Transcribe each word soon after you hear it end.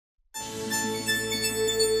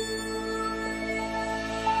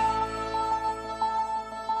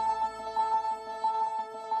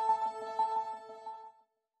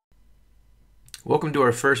Welcome to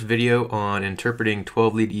our first video on interpreting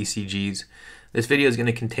 12-lead ECGs. This video is going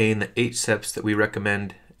to contain the 8 steps that we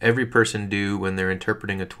recommend every person do when they're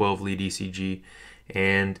interpreting a 12-lead ECG,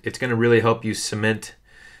 and it's going to really help you cement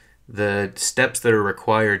the steps that are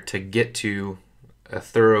required to get to a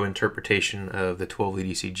thorough interpretation of the 12-lead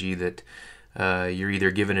ECG that you're either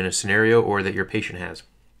given in a scenario or that your patient has.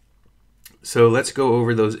 So let's go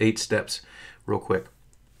over those 8 steps real quick.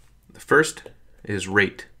 The first is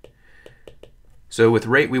rate. So with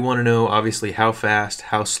rate, we want to know obviously how fast,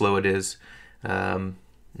 how slow it is.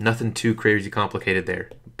 Nothing too crazy complicated there.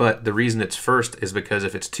 But the reason it's first is because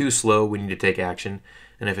if it's too slow, we need to take action.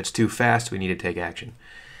 And if it's too fast, we need to take action.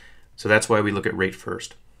 So that's why we look at rate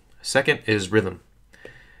first. Second is rhythm.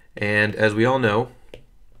 And as we all know,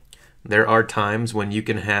 there are times when you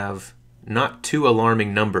can have not too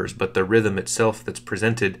alarming numbers, but the rhythm itself that's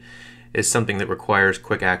presented is something that requires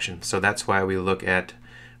quick action. So that's why we look at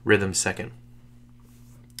rhythm second.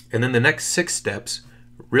 And then the next 6 steps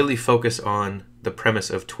really focus on the premise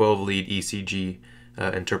of 12-lead ECG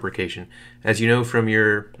interpretation. As you know from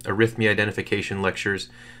your arrhythmia identification lectures,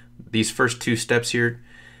 these first 2 steps here,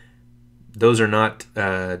 those are not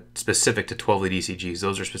specific to 12-lead ECGs.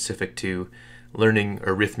 Those are specific to learning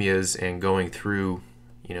arrhythmias and going through,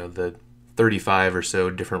 the 35 or so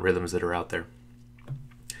different rhythms that are out there.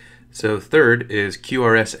 So third is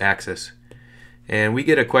Qrs Axis. And we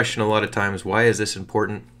get a question a lot of times, why is this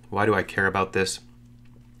important? Why do I care about this?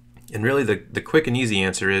 And really the quick and easy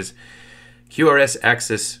answer is Qrs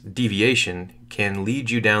Axis deviation can lead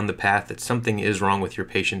you down the path that something is wrong with your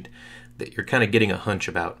patient that you're kind of getting a hunch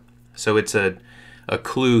about. So it's a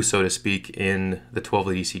clue, so to speak, in the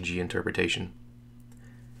 12-lead ECG interpretation.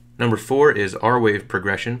 Number 4 is R-wave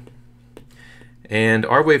progression. And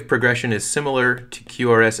R-wave progression is similar to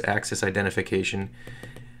Qrs Axis identification.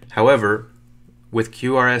 However, with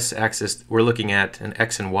Qrs Axis, we're looking at an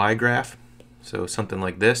X and Y graph, so something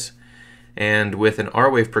like this. And with an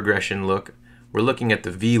R-wave progression look, we're looking at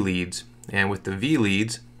the V leads. And with the V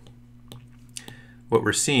leads, what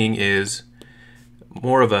we're seeing is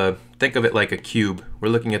more of a, think of it like a cube. We're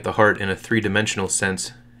looking at the heart in a 3-dimensional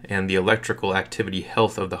sense and the electrical activity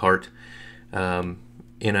health of the heart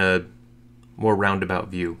in a more roundabout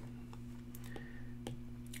view.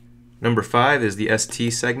 Number 5 is the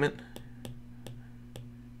ST segment.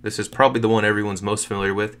 This is probably the one everyone's most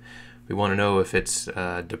familiar with. We want to know if it's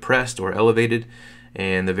depressed or elevated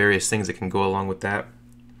and the various things that can go along with that.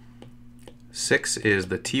 6 is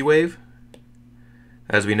the T wave.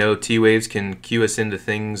 As we know, T waves can cue us into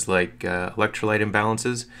things like electrolyte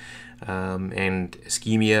imbalances and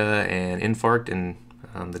ischemia and infarct and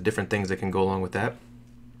the different things that can go along with that.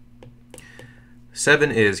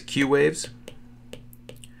 7 is Q waves.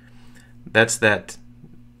 That's that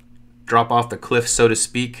drop off the cliff, so to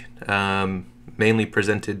speak, mainly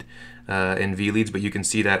presented in V leads, but you can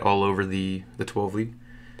see that all over the 12 lead.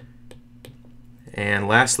 And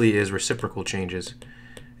lastly is reciprocal changes.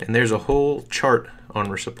 And there's a whole chart on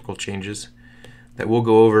reciprocal changes that we'll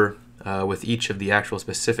go over with each of the actual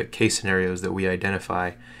specific case scenarios that we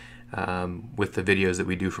identify with the videos that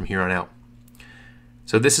we do from here on out.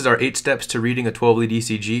 So this is our 8 steps to reading a 12-lead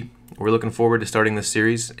ECG. We're looking forward to starting this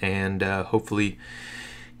series and hopefully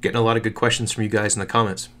getting a lot of good questions from you guys in the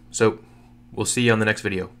comments. So we'll see you on the next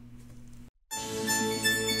video.